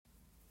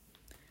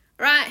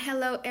Right,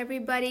 hello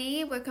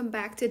everybody. Welcome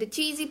back to the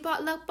Cheesy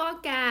Potluck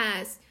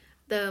Podcast,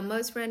 the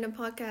most random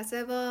podcast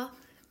ever.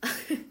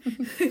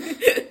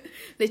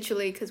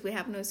 Literally, because we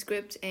have no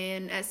script,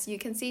 and as you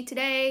can see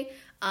today,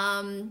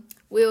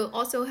 we'll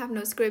also have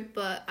no script.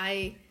 But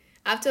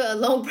after a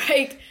long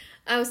break,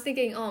 I was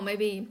thinking,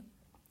 maybe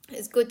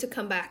it's good to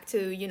come back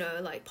to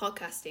like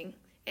podcasting.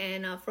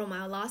 And from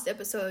our last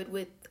episode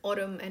with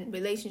Autumn and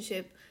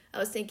relationship, I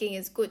was thinking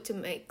it's good to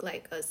make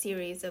like a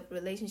series of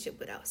relationship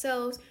with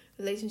ourselves,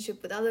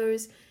 relationship with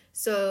others.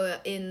 So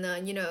in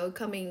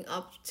coming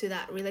up to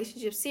that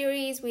relationship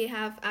series, we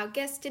have our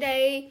guest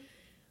today,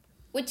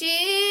 which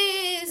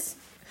is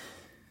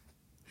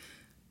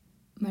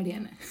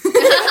Mariana.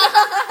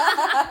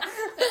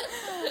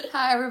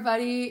 Hi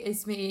everybody,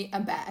 it's me.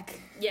 I'm back.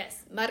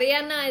 Yes,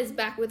 Mariana is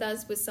back with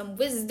us with some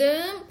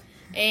wisdom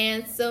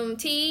and some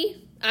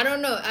tea. I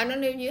don't know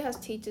if you have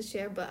tea to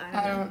share, but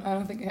I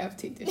don't think I have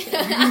tea to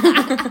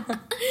share.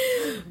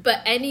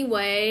 But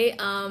anyway,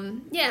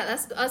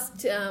 that's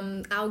us,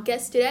 our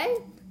guest today,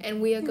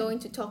 and we are going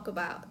to talk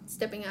about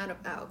stepping out of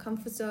our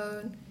comfort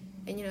zone,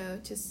 and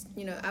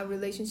our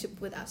relationship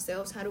with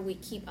ourselves. How do we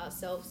keep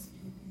ourselves,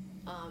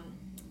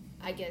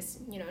 I guess,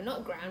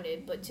 not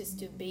grounded, but just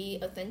to be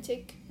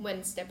authentic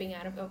when stepping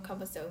out of our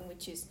comfort zone,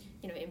 which is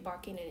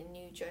embarking in a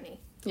new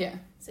journey. Yeah.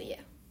 So yeah.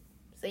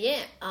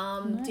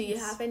 Nice. Do you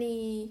have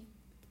any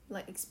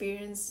like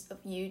experience of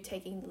you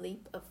taking the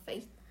leap of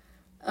faith?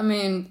 I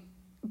mean,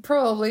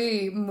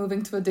 probably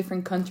moving to a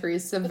different country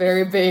is a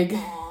very big,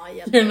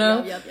 Yep.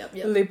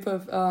 leap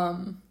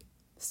of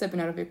stepping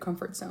out of your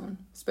comfort zone,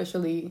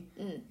 especially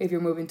if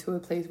you're moving to a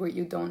place where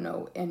you don't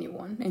know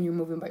anyone and you're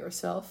moving by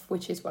yourself,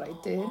 which is what I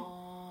did.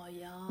 Oh,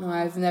 yeah. No,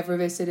 I've never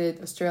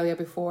visited Australia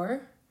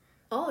before.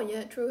 Oh,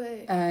 yeah, true.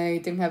 Hey. I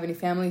didn't have any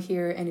family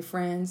here, any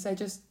friends. I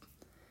just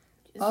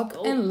up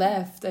and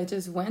left. I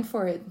just went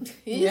for it.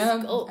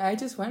 I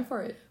just went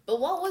for it. But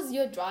what was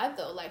your drive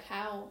though? Like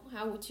how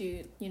would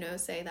you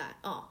say that?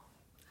 Oh,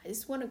 I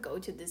just want to go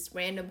to this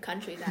random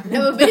country that I've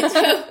never been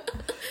to.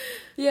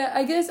 Yeah,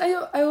 I guess I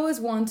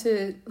always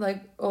wanted,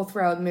 like all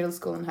throughout middle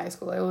school and high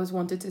school, I always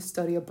wanted to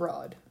study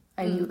abroad.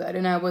 I knew that,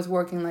 and I was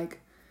working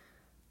like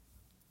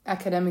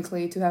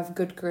academically to have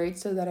good grades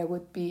so that I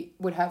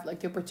would have like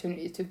the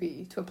opportunity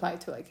to apply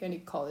to like any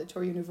college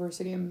or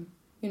university and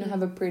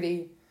have a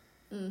pretty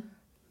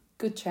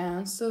good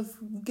chance of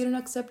getting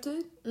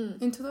accepted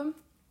into them.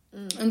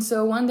 And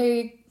so one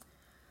day,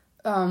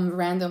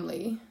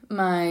 randomly,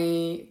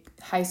 my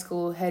high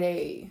school had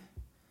a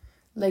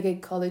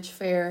college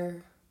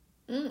fair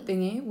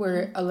thingy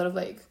where a lot of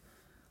like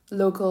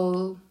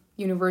local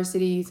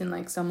universities and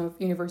like some of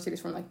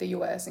universities from like the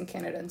US and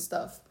Canada and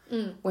stuff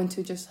went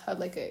to just have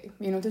like a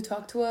to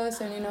talk to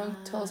us and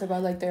tell us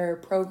about like their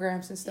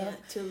programs and stuff.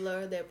 Yeah, to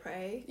lure their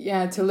prey.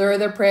 Yeah, to lure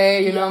their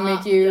prey,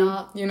 make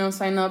you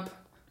sign up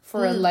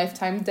for a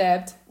lifetime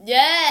debt.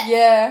 Yeah.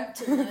 Yeah.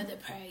 To lure the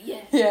prey.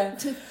 Yeah. Yeah.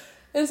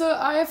 And so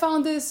I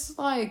found this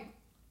like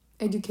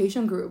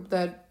education group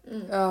that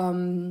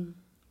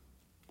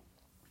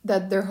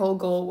that their whole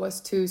goal was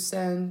to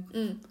send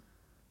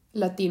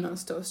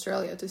Latinos to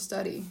Australia to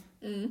study.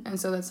 And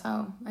so that's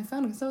how I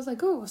found it. So I was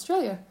like, oh,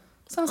 Australia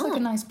sounds like a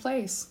nice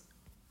place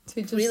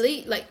to just...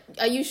 Really? Like,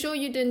 are you sure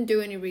you didn't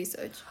do any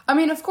research? I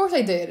mean, of course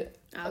I did.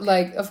 Okay.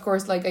 Like, of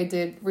course, like I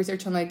did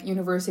research on like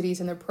universities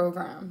and their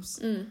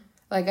programs.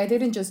 Like, I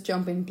didn't just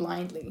jump in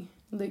blindly.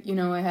 Like,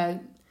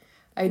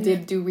 I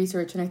did do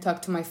research and I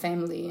talked to my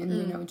family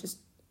and, just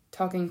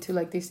talking to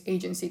like this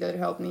agency that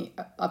helped me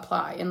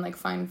apply and like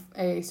find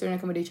a certain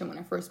accommodation when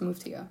I first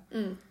moved here.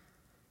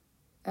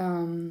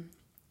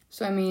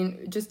 So, I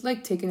mean, just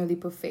like taking a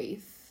leap of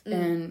faith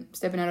and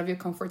stepping out of your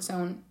comfort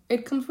zone,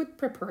 it comes with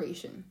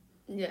preparation.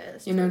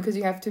 Yes. Because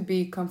you have to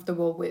be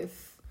comfortable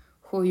with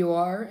who you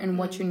are and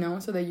what you know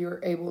so that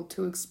you're able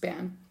to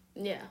expand.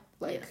 Yeah.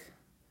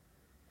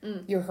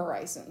 Your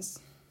horizons.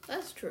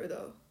 That's true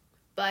though.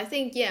 But I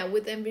think,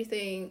 with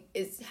everything,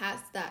 it has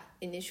that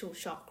initial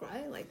shock,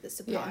 right? Like the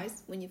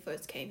surprise when you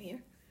first came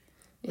here.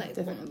 Yeah, like,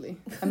 definitely.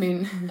 I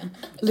mean,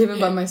 living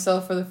by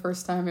myself for the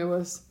first time, it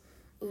was...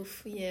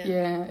 Oof, yeah.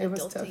 Yeah, it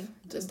was tough.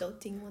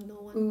 Adulting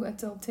 101. Ooh,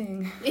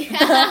 adulting.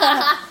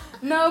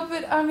 No,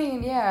 but I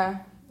mean,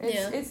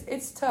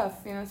 it's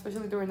tough,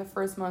 especially during the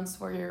first months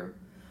where you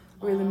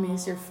really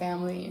miss your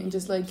family and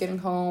just like getting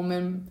home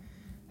and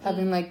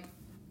having like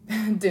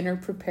dinner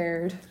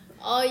prepared.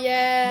 Oh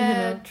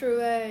yeah, true.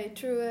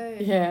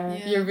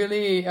 Yeah, you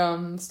really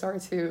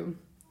start to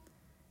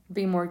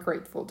be more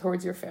grateful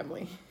towards your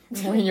family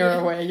when you're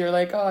away. You're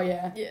like, oh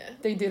yeah,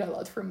 they did a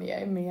lot for me.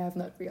 I may have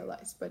not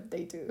realized, but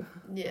they do.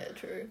 Yeah,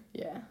 true.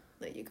 Yeah,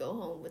 like you go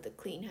home with a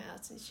clean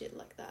house and shit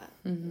like that.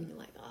 And you're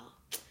like, oh,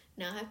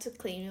 now I have to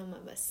clean it by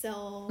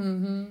myself.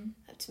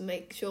 I have to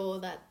make sure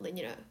that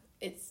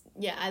it's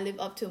I live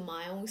up to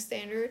my own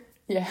standard.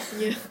 Yeah.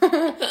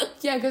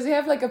 Yeah, because you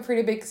have like a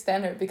pretty big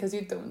standard because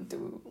you don't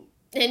do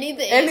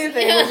anything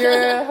when you're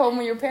at home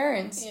with your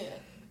parents.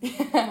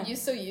 Yeah. You're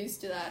so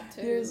used to that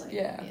too.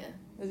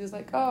 It's just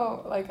like,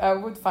 oh, like I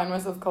would find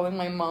myself calling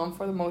my mom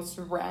for the most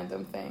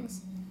random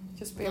things.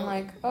 Just being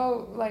like,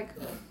 oh, like,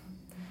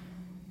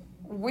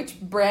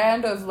 which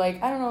brand of,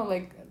 like, I don't know,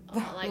 like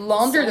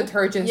laundry soap?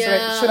 detergent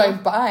Yeah. should I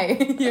buy?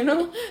 You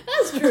know?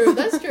 That's true.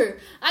 That's true.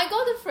 I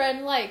got a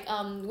friend like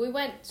we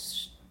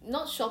went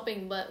not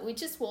shopping, but we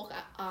just walked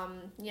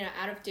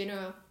out of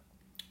dinner,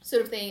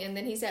 sort of thing. And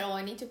then he said, "Oh,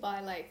 I need to buy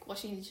like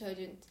washing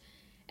detergent."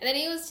 And then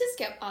he was just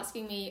kept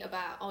asking me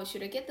about, "Oh,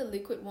 should I get the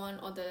liquid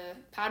one or the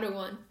powder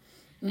one?"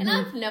 And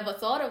I've never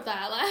thought of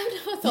that. Like, I've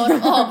never thought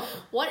of, oh,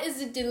 what is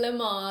the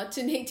dilemma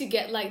to need to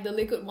get like the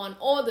liquid one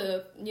or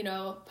the,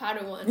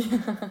 powder one?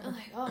 I'm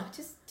like, oh,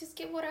 just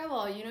get whatever,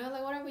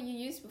 like whatever you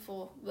used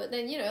before. But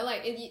then,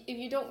 like if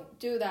you don't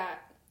do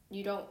that,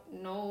 you don't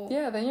know.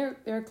 Yeah, then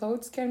your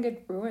clothes can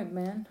get ruined,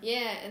 man.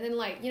 Yeah, and then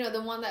like,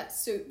 the one that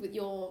suit with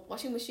your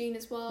washing machine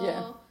as well.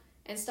 Yeah.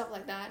 And stuff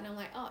like that. And I'm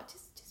like, oh,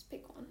 just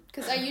pick one.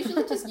 Because I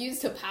usually just use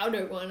the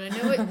powder one.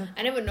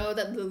 I never know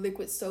that the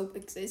liquid soap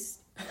exists.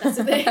 That's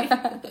the thing.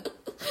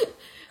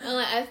 And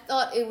like I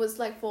thought it was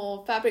like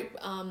for fabric,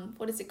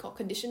 what is it called,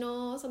 conditioner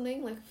or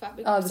something, like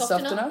fabric the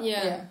softener.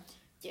 Yeah.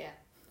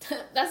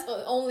 That's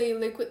the only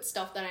liquid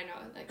stuff that I know.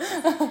 Like,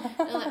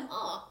 and I'm like,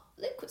 oh,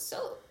 liquid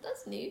soap,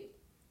 that's new.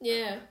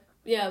 Yeah,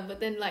 but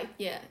then like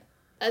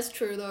that's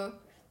true though.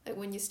 Like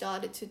when you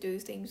started to do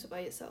things by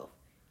yourself,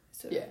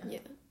 so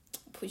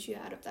push you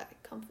out of that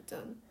comfort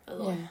zone a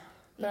lot. Yeah,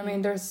 but I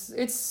mean,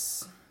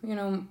 it's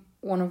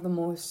one of the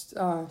most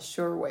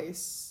sure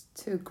ways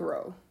to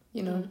grow,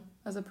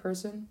 as a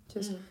person.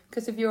 Just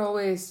because if you're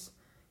always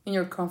in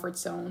your comfort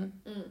zone,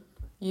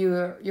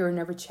 you're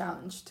never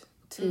challenged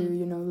to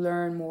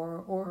learn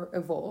more or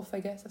evolve, I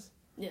guess.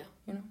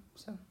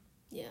 So.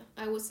 Yeah,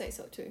 I would say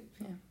so too.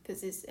 Yeah,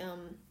 because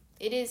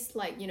it is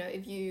like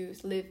if you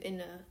live in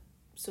a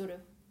sort of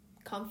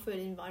comfort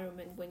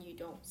environment when you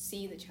don't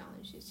see the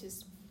challenge, it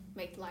just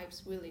make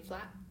lives really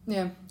flat.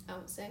 Yeah, I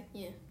would say.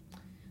 Yeah.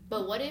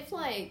 But what if,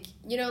 like,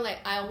 like,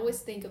 I always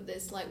think of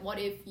this, like, what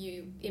if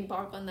you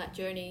embark on that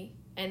journey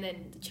and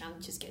then the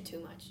challenges get too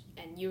much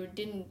and you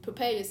didn't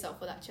prepare yourself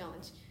for that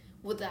challenge?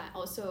 Would that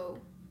also,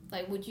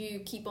 like, would you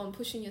keep on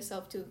pushing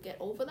yourself to get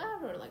over that,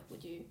 or, like,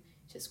 would you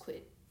just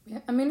quit? Yeah,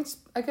 I mean,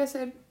 I guess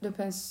it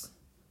depends.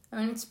 I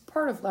mean, it's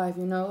part of life,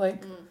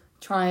 like,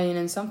 trying,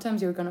 and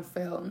sometimes you're gonna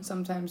fail, and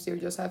sometimes you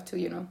just have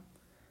to,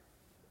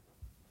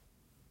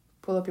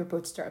 pull up your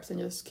bootstraps and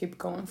just keep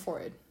going for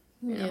it.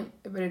 You know,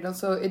 but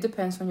it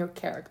depends on your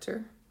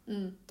character,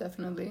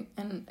 definitely,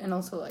 and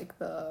also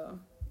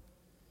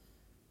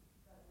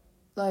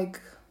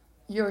like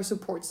your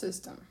support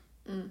system,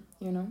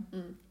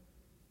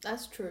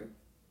 That's true.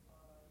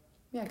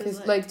 Yeah,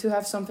 because like to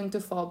have something to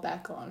fall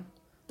back on,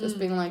 just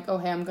being like, oh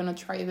hey, I'm gonna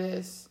try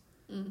this,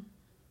 and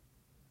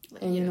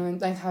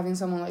and like having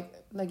someone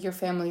like your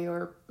family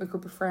or a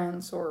group of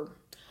friends or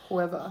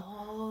whoever,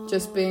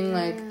 just being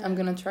like, I'm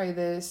gonna try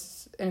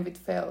this, and if it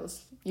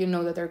fails,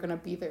 that they're gonna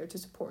be there to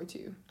support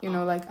you.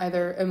 Like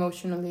either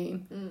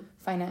emotionally,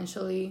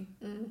 financially,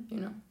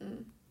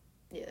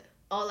 Yeah.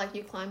 Or like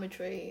you climb a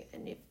tree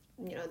and if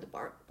the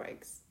bark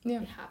breaks, you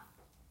have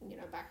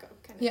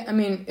backup kind of. Yeah, I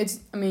mean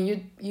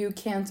you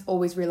can't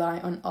always rely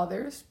on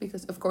others,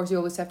 because of course you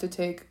always have to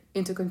take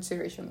into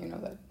consideration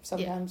that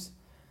sometimes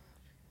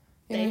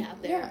they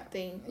have their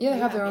thing. Yeah, they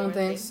have their own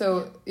thing.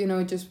 So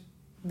just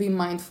be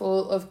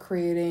mindful of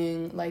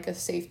creating like a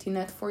safety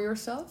net for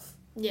yourself.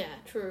 Yeah,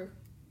 true.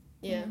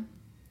 Yeah,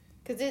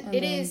 because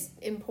it is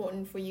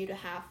important for you to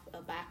have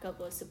a backup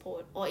or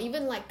support, or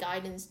even like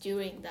guidance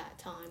during that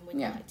time when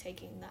you're like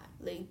taking that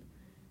leap.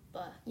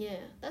 But yeah,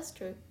 that's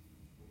true.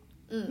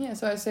 Yeah,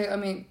 so I say, I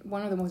mean,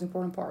 one of the most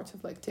important parts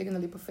of like taking the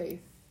leap of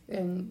faith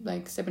and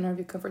like stepping out of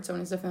your comfort zone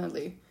is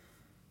definitely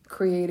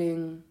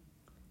creating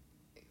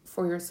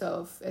for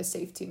yourself a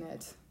safety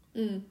net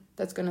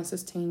that's gonna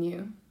sustain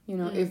you.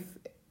 If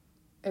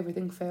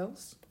everything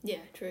fails.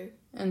 Yeah, true.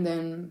 And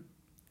then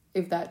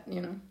if that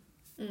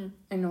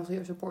and also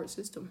your support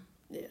system.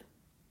 Yeah,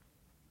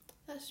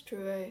 that's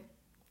true. Eh?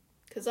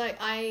 Because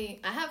I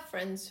have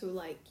friends who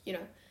like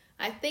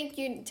I think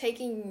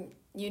taking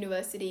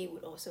university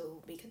would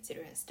also be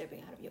considered as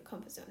stepping out of your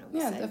comfort zone. I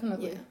would say.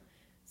 Definitely. Yeah.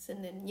 So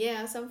then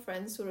some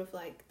friends sort of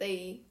like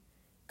they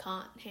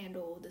can't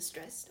handle the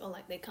stress, or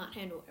like they can't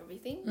handle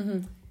everything. Mm-hmm.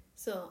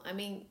 So I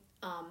mean,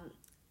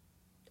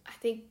 I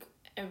think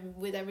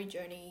with every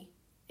journey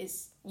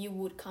you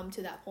would come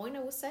to that point. I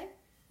would say.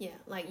 Yeah,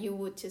 like you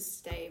would just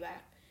stay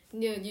back.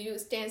 You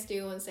stand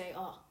still and say,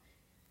 oh,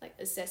 like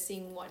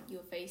assessing what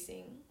you're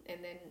facing,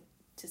 and then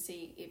to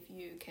see if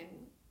you can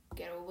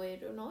get over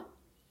it or not.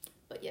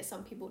 But yeah,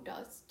 some people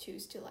does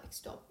choose to like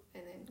stop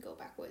and then go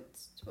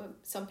backwards.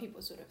 Some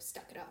people sort of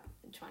stuck it up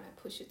and trying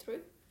to push it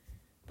through.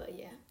 But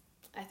yeah,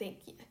 I think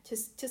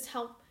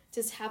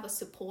just have a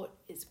support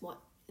is what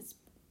is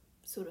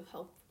sort of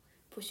help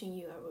pushing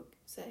you, I would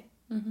say.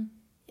 Mm-hmm.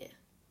 Yeah.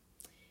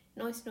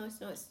 Nice.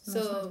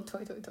 So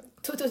toy.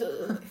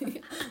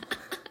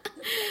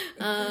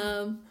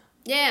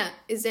 Yeah.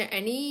 Is there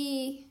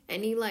any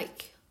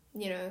like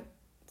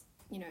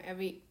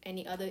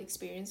any other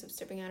experience of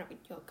stepping out of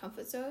your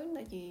comfort zone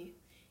that you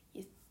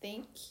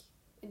think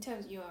in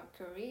terms of your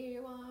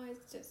career wise?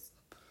 Just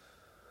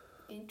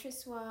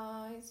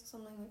interest-wise,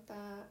 something like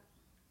that?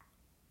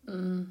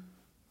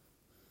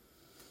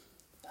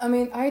 I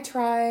mean, I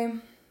try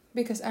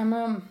because I'm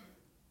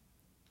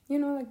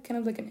like kind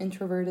of like an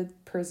introverted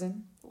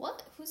person.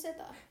 What? Who said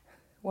that?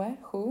 What?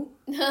 Who?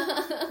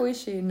 Who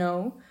is she?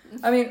 No.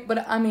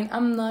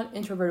 I'm not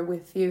introverted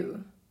with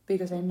you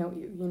because I know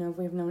you. You know,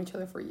 we've known each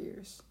other for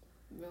years.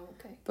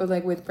 Okay. But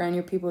like with brand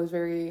new people, it's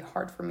very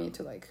hard for me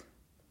to like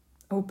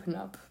open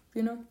up,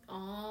 you know?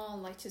 Oh,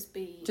 like just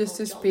be... Just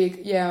to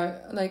speak, yeah.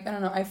 Like, I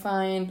don't know, I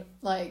find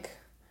like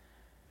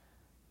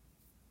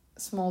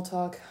small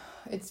talk,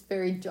 it's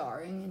very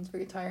jarring and it's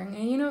very tiring.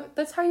 And you know,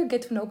 that's how you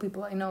get to know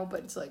people, I know, but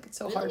it's like, it's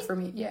so really? hard for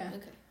me, yeah.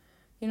 Okay.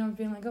 You know,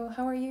 being like, oh,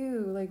 how are you?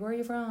 Like, where are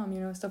you from?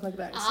 You know, stuff like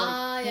that. It's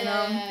like, you yeah,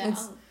 know, yeah.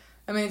 it's...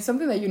 I mean, it's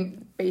something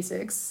that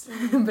basics,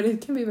 but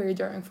it can be very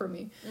jarring for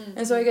me.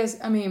 And so I guess,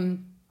 I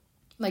mean,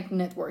 like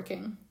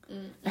networking.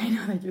 I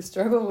know that you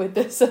struggle with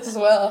this as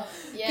well.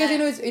 Because, you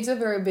know, it's a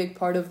very big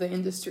part of the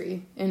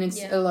industry. And it's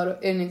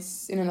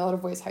it's in a lot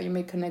of ways how you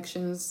make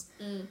connections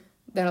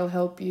that'll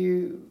help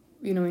you,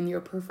 you know, in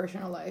your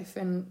professional life.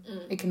 And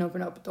it can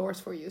open up doors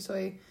for you.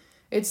 So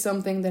it's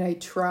something that I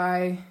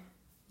try,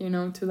 you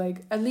know, to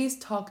like at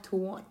least talk to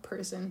one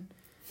person,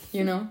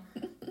 you know?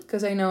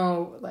 Because I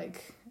know,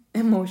 like...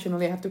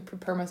 emotionally, I have to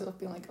prepare myself,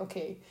 being like,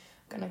 okay,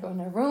 I'm gonna go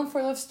in a room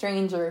full of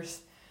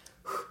strangers.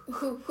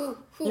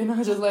 You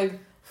know, just like,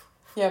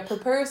 yeah,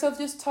 prepare yourself,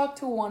 just talk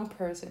to one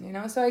person, you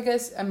know? So I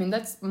guess, I mean,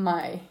 that's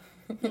my,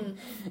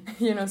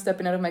 you know,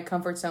 stepping out of my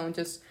comfort zone,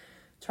 just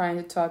trying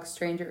to talk to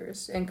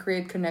strangers and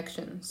create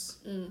connections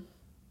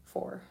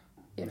for,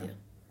 you know,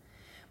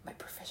 my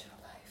professional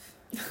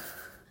life.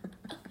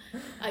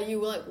 Are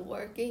you like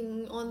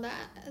working on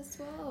that as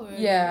well? Or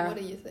yeah. What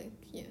do you think?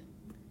 Yeah.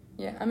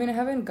 Yeah, I mean, I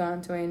haven't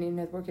gone to any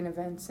networking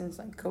events since,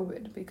 like,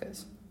 COVID,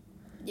 because...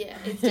 Yeah,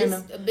 it's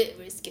just a bit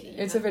risky.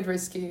 It's a bit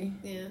risky.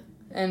 Yeah.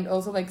 And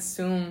also, like,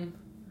 Zoom.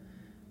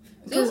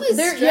 Zoom is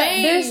strange.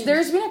 Yeah,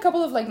 there's been a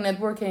couple of, like,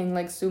 networking,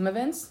 like, Zoom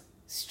events.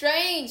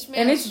 Strange,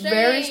 man. And it's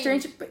very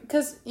strange,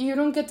 because you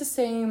don't get the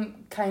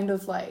same kind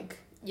of, like,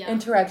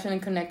 interaction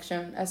and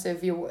connection as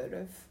if you would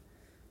have,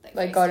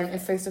 like gotten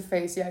it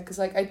face-to-face. Yeah, because,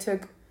 like, I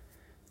took...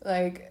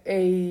 like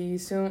a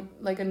Zoom,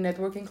 like a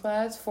networking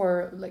class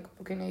for like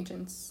booking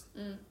agents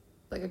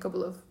like a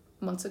couple of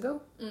months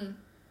ago,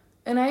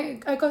 and I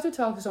got to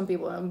talk to some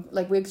people and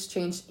like we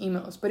exchanged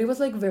emails, but it was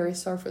like very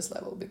surface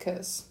level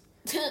because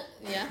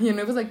you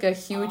know, it was like a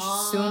huge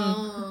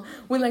Zoom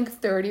with like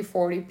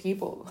 30-40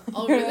 people.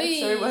 Oh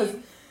really? So it was,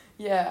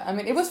 yeah, I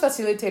mean, it was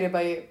facilitated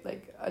by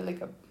like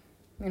a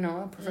you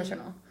know, a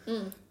professional,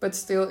 but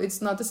still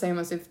it's not the same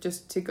as if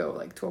just to go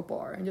like to a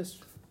bar and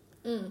just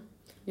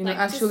you know, like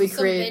actually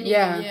create,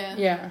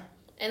 yeah,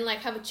 and like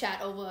have a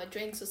chat over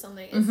drinks or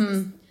something.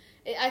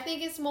 I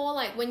think it's more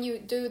like when you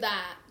do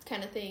that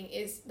kind of thing,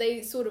 is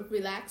they sort of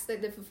relax,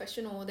 like the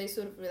professional, they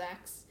sort of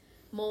relax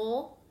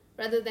more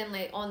rather than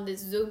like on this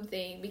Zoom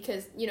thing,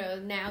 because you know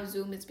now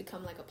Zoom has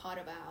become like a part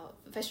of our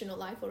professional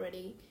life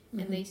already,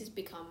 and they just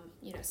become,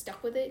 you know,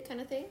 stuck with it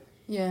kind of thing.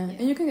 Yeah,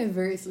 and you can get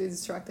very easily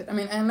distracted. I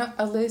mean,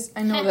 at least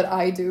I know that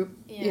I do.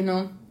 You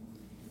know.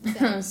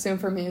 Zoom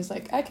for me is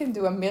like I can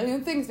do a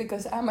million things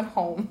because I'm at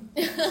home.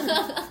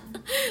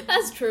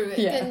 That's true.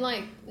 It can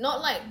like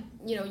not like,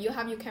 you know, you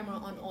have your camera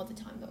on all the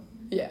time though.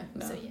 Yeah.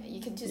 No. So yeah, you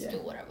can just do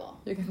whatever.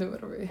 You can do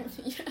whatever.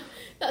 Yeah,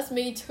 that's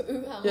me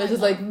too.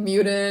 Just like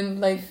muting,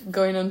 like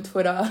going on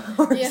Twitter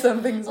or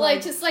something.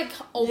 Like just like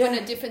open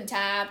a different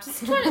tab,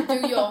 just trying to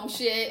do your own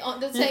shit at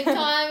the same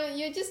time.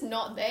 You're just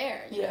not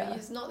there. You know, you're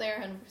just not there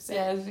 100%.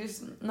 Yeah, it's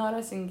just not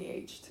as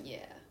engaged. Yeah,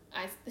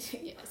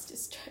 it's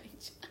just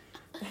strange.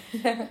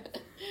 Yeah,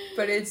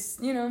 but it's,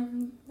 you know,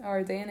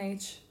 our day and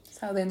age. It's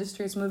how the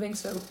industry is moving,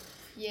 so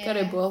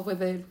gotta evolve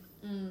with it.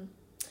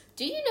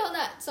 Do you know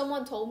that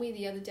someone told me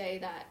the other day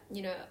that,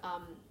 you know,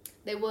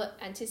 they were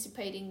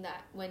anticipating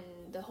that when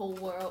the whole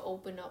world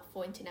opened up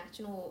for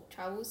international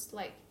travels,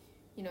 like,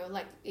 you know,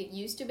 like it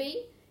used to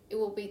be, it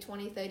will be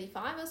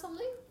 2035 or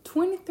something?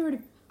 2030.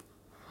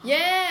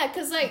 Yeah,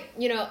 because, like,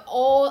 you know,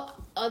 all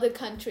other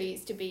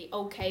countries to be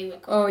okay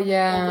with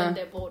open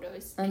their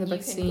borders. And the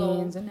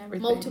vaccines and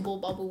everything. Multiple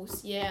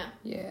bubbles, yeah.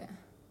 Yeah.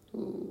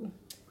 Ooh.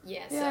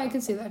 Yeah, yeah, I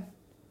can see that.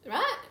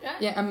 Right?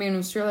 Yeah, I mean,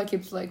 Australia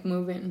keeps, like,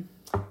 moving.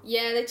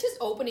 Yeah, they're just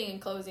opening and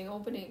closing all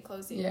the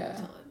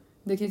time.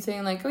 They keep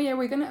saying, like, oh, yeah,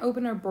 we're going to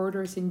open our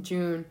borders in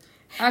June.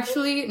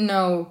 Actually,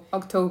 no.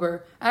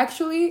 October.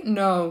 Actually,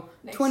 no.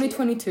 Next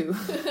 2022.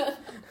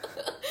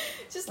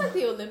 Just like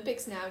the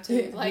Olympics now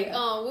too. Like,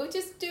 we'll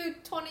just do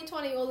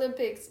 2020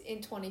 Olympics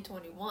in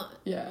 2021.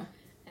 Yeah.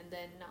 And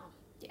then,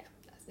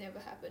 that's never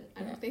happened.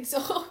 I don't think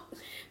so.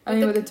 I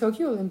mean, but the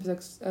Tokyo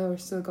Olympics are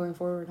still going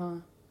forward, huh?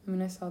 I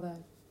mean, I saw that.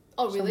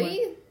 Oh, really?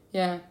 Somewhere.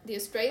 Yeah. The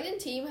Australian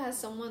team has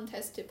someone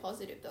tested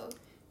positive, though.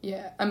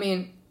 Yeah. I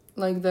mean,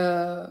 like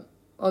the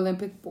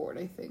Olympic board,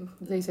 I think,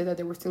 they said that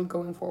they were still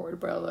going forward,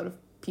 but a lot of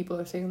people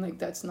are saying, like,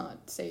 that's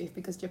not safe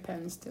because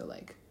Japan is still,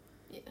 like,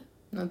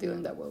 not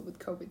dealing that well with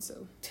COVID,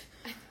 so...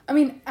 I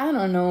mean, I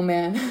don't know,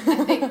 man.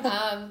 I think,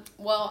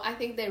 I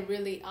think they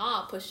really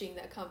are pushing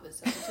that comfort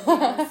zone, to be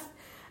honest.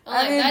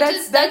 I mean,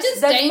 that's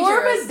that's more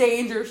of a dangerous.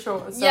 danger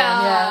show. So,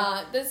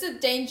 Yeah, that's a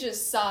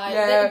dangerous side.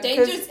 Yeah, the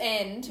dangerous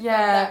end.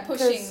 Yeah, that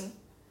pushing.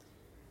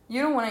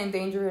 You don't want to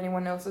endanger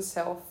anyone else's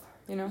self,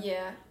 you know?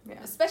 Yeah.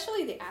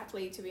 Especially the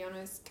athlete, to be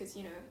honest, because,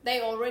 you know,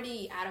 they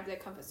already out of their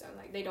comfort zone.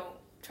 Like, they don't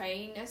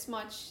train as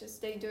much as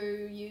they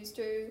used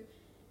to.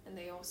 And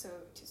they also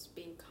just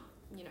being,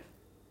 you know,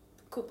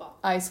 coop up.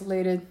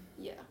 Isolated.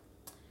 Yeah.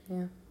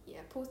 Yeah.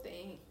 Yeah, poor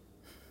thing.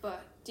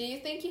 But do you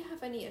think you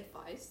have any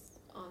advice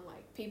on,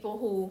 like, people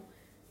who,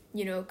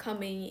 you know,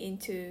 coming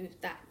into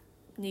that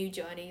new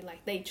journey,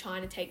 like, they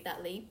trying to take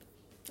that leap?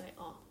 Like,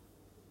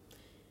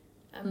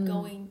 I'm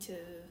going to...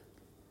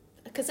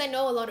 Because I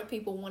know a lot of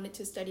people wanted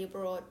to study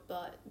abroad,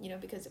 but, you know,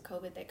 because of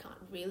COVID, they can't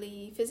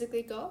really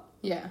physically go.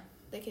 Yeah.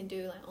 They can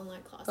do, like,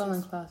 online classes.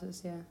 Online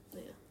classes, yeah.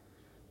 Yeah.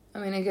 I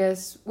mean, I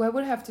guess what I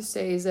would have to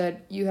say is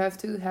that you have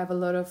to have a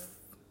lot of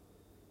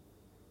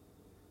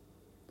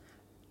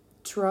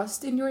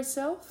trust in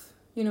yourself,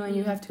 you know, and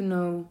you have to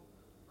know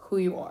who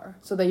you are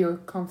so that you're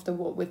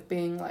comfortable with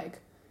being like,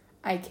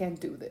 I can't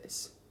do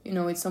this. You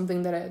know, it's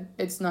something that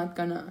it's not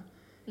gonna...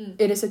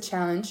 It is a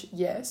challenge,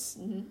 yes,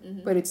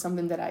 but it's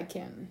something that I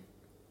can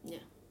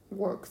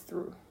work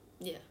through.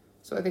 Yeah.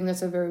 So I think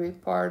that's a very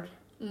big part,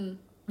 you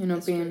know,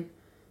 that's being,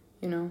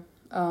 you know,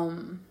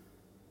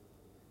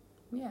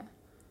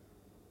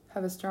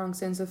 have a strong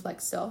sense of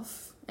like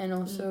self and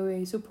also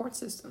a support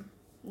system.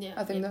 Yeah.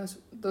 I think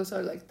those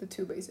are like the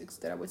two basics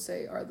that I would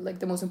say are like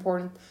the most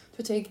important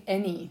to take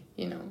any,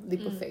 you know,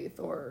 leap of faith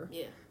or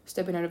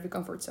stepping out of your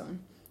comfort zone.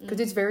 Because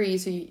it's very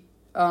easy,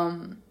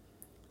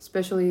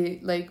 especially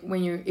like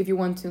if you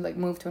want to like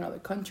move to another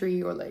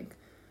country or like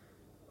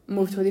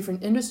move to a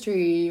different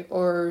industry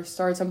or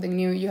start something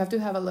new, you have to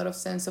have a lot of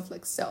sense of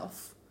like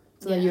self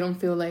so that you don't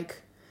feel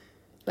like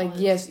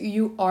yes,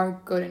 you are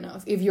good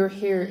enough. If you're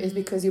here, it's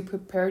because you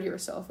prepared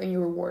yourself and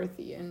you're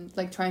worthy, and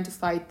like trying to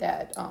fight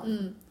that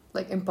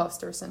like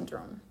imposter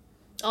syndrome.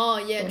 Oh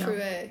yeah, you true.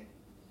 know?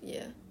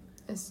 Yeah.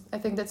 I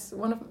think that's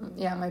one of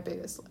my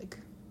biggest like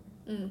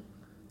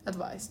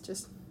advice.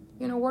 Just,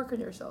 you know, work on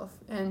yourself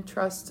and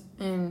trust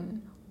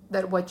in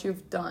that what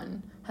you've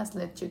done has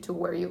led you to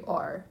where you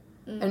are,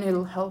 and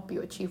it'll help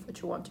you achieve what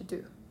you want to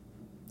do.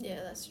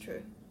 Yeah, that's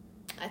true.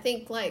 I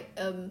think like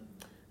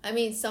I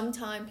mean,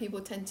 sometimes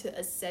people tend to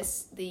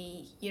assess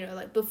the, you know,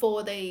 like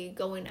before they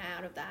going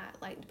out of that,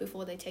 like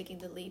before they taking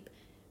the leap,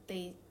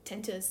 they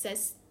tend to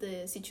assess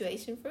the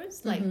situation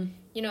first, like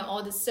you know,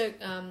 all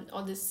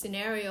the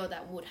scenario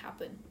that would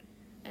happen,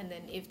 and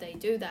then if they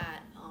do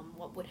that,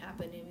 what would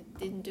happen? If it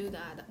didn't do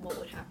that, what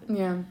would happen?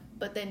 Yeah.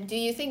 But then, do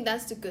you think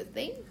that's a good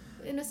thing,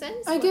 in a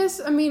sense? I guess,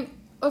 I mean,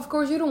 of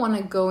course, you don't want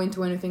to go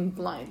into anything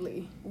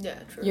blindly. Yeah,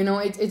 true. You know,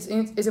 it's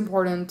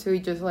important to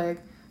just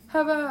like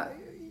have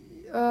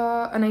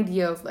an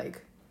idea of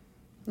like,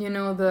 you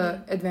know,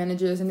 the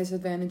advantages and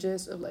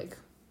disadvantages of like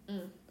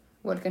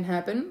what can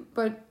happen.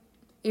 But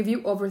if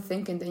you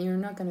overthink it, then you're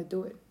not gonna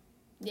do it.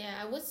 Yeah,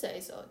 I would say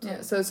so too.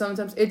 Yeah, so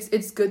sometimes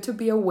it's good to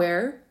be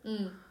aware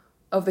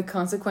of the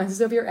consequences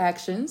of your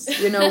actions,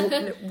 you know,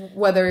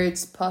 whether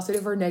it's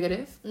positive or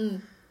negative.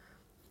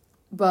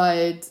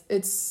 But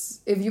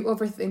if you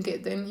overthink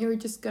it, then you're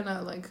just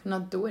gonna like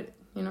not do it,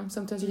 you know.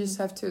 Sometimes you just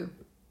have to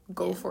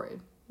go for it,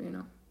 you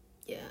know.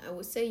 Yeah, I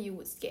would say you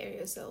would scare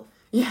yourself.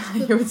 Yeah,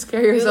 you would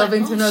scare yourself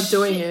like, into not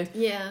doing it.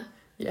 Yeah.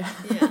 Yeah.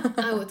 Yeah,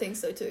 I would think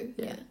so too.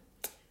 Yeah.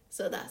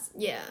 So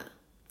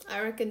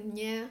I reckon,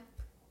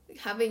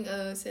 having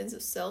a sense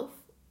of self,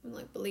 and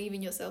like believe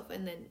in yourself,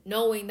 and then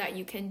knowing that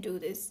you can do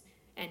this,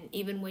 and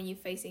even when you're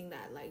facing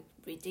that like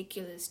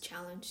ridiculous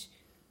challenge,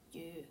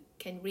 you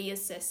can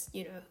reassess,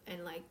 you know,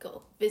 and like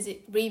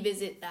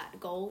revisit that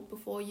goal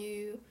before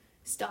you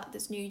start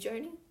this new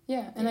journey.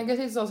 Yeah, and I guess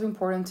it's also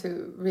important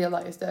to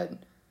realize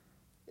that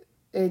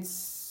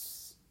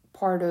it's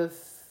part of,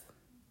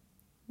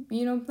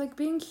 you know, like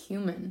being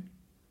human,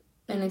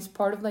 and it's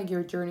part of like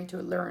your journey to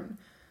learn.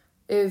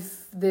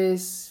 If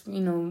this,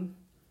 you know,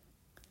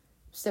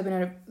 stepping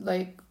out of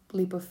like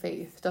leap of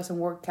faith doesn't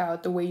work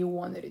out the way you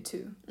wanted it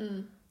to,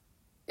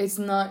 it's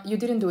not, you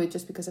didn't do it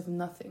just because of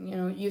nothing, you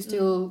know. You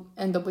still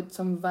end up with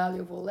some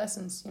valuable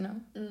lessons, you know.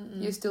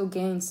 You still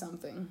gain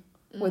something,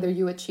 whether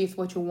you achieved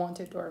what you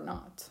wanted or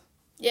not.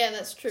 Yeah,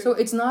 that's true. So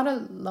it's not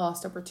a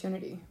lost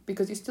opportunity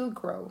because you still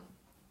grow.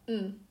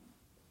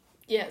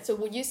 Yeah, so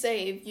would you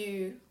say if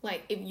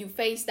you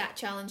face that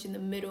challenge in the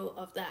middle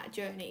of that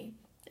journey,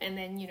 and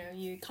then, you know,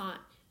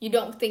 you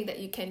don't think that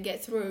you can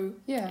get through,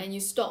 and you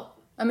stop,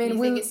 I mean,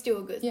 you think it's still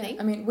a good thing?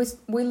 I mean,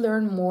 we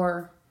learn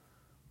more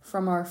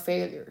from our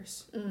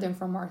failures than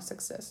from our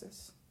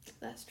successes.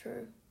 That's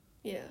true.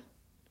 Yeah.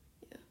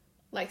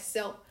 Like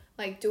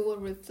do a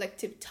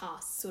reflective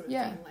task sort of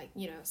thing. Like,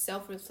 you know,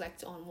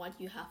 self-reflect on what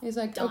you have It's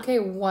like, done. okay,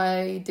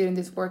 why didn't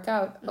this work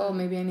out? Oh,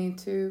 maybe I need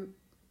to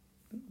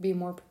be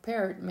more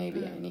prepared.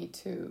 Maybe I need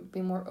to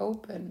be more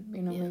open.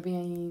 You know, maybe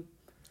I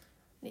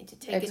need to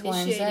take X, Y,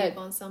 and Z. initiative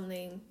on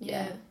something.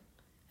 Yeah.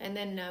 And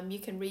then you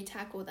can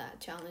re-tackle that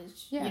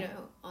challenge, you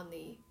know,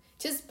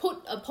 just put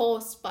a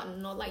pause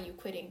button, not like you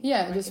quitting.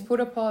 Yeah, just put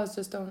a pause.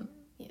 Just don't.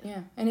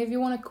 Yeah. And if you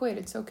want to quit,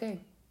 it's okay.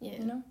 Yeah.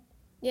 You know?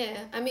 Yeah,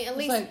 I mean, at It's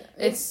least like,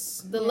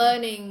 it's the yeah.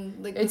 learning,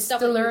 like It's stuff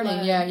the that you learning,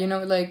 learn. yeah. You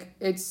know, like,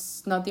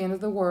 it's not the end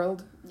of the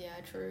world. Yeah,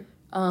 true.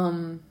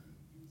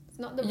 It's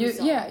not the You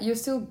result. yeah, you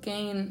still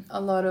gain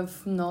a lot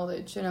of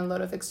knowledge and a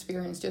lot of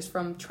experience just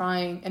from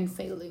trying and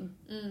failing.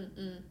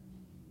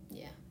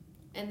 Yeah,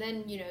 and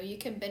then you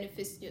can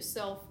benefit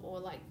yourself or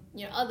like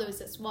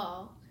others as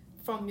well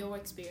from your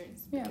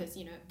experience because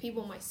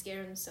people might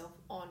scare themselves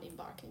on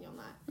embarking on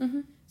that.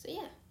 So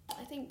yeah,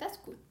 I think that's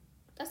good.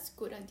 That's a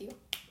good idea.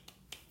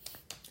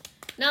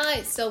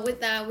 Nice. So with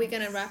that, we're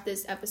gonna wrap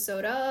this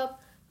episode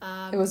up.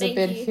 It was a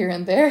bit here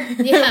and there.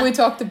 Yeah. We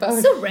talked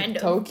about so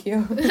random.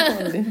 Tokyo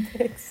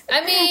Olympics.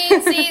 I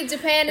mean, see,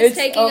 Japan is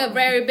taking a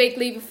very big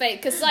leap of faith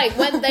because, like,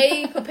 when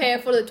they prepare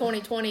for the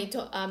 2020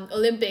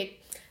 Olympic,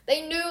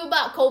 they knew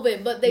about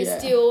COVID, but they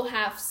still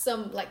have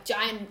some like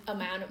giant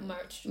amount of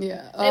merch.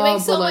 Yeah, they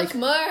make so much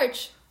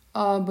merch.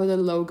 But the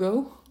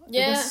logo,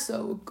 it was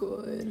so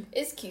good.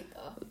 It's cute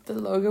though. The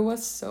logo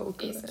was so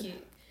good. It's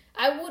cute.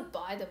 I would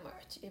buy the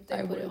merch if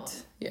they put it on.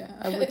 Yeah,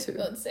 I would too.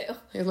 On sale.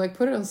 Yeah, like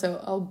put it on sale.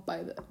 I'll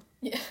buy that.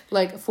 Yeah.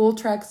 Like full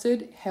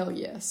tracksuit, hell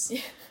yes.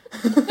 Yeah.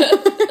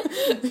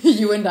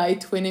 You and I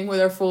twinning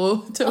with our full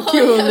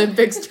Tokyo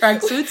Olympics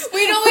tracksuits.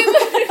 We're not even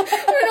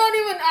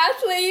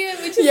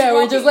athletes.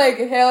 We're just like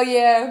hell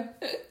yeah,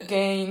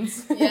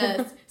 gains.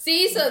 Yes.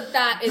 See, so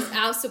that is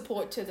our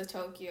support to the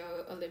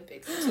Tokyo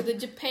Olympics, to the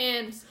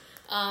Japanese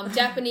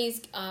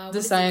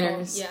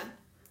designers. Yeah.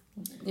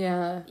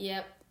 Yeah.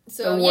 Yep.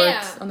 So the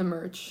works on the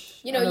merch.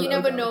 You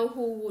never know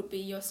who would be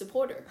your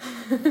supporter.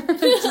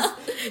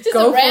 just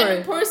go a random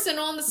it. Person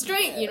on the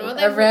street,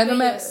 a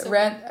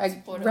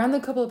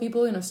random couple of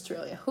people in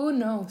Australia. Who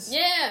knows?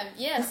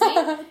 Yeah.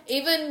 See,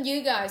 even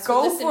you guys.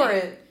 Go for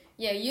it.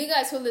 Yeah, you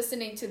guys who are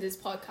listening to this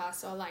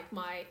podcast are like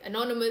my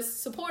anonymous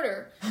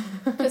supporter.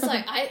 Because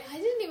like I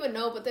didn't even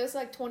know, but there's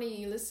like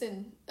 20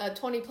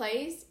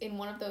 plays in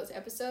one of those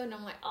episodes, and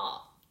I'm like,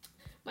 oh.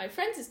 My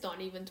friends is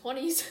not even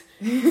 20s.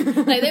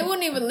 Like, they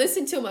wouldn't even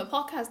listen to my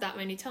podcast that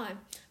many times.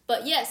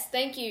 But yes,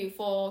 thank you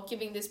for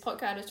giving this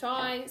podcast a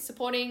try,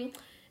 supporting.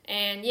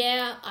 And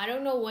yeah, I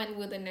don't know when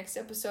will the next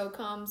episode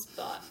comes,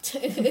 but...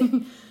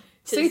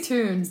 Stay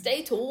tuned.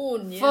 Stay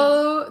tuned, yeah.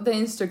 Follow the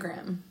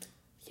Instagram.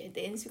 Yeah,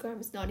 the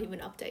Instagram is not even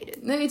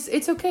updated. No,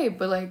 it's okay,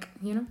 but like,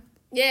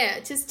 Yeah,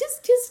 just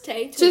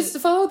stay tuned. Just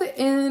follow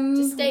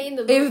Just stay in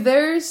the loop. If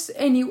there's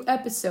a new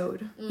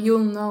episode, you'll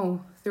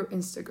know through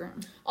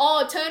Instagram.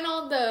 Oh, turn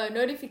on the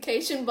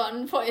notification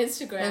button for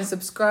Instagram. And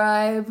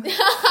subscribe.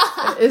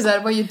 Is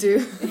that what you do?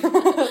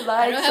 Subscribe.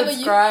 I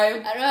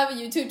don't have a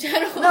YouTube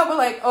channel. No,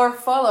 but or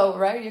follow,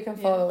 right? You can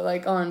follow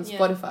on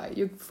Spotify.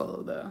 You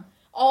follow the...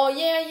 Oh,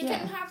 yeah, you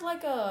can have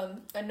like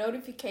a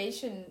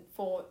notification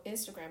for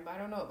Instagram, but I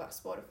don't know about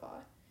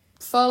Spotify.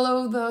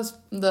 Follow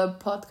the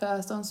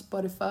podcast on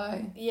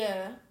Spotify.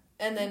 Yeah.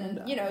 And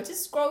then,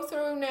 just scroll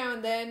through now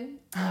and then.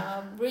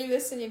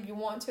 Re-listen if you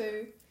want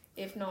to.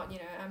 If not,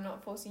 I'm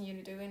not forcing you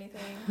to do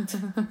anything.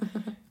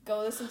 Go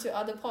listen to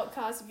other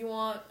podcasts if you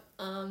want.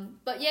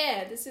 But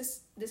yeah,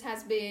 this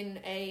has been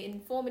a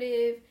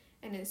informative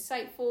and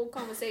insightful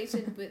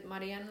conversation with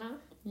Mariana.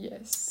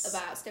 Yes.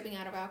 About stepping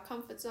out of our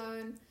comfort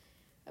zone.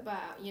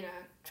 About,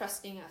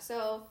 trusting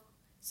ourselves.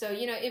 So,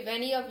 if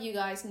any of you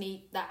guys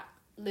need that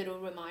little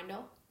reminder.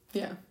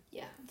 Yeah.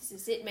 Yeah, this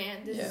is it,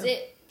 man. This is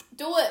it.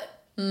 Do it.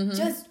 Mm-hmm.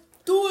 Just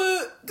do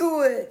it.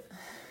 Do it.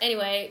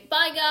 Anyway,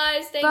 bye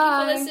guys. Thank you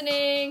for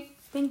listening.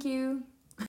 Thank you.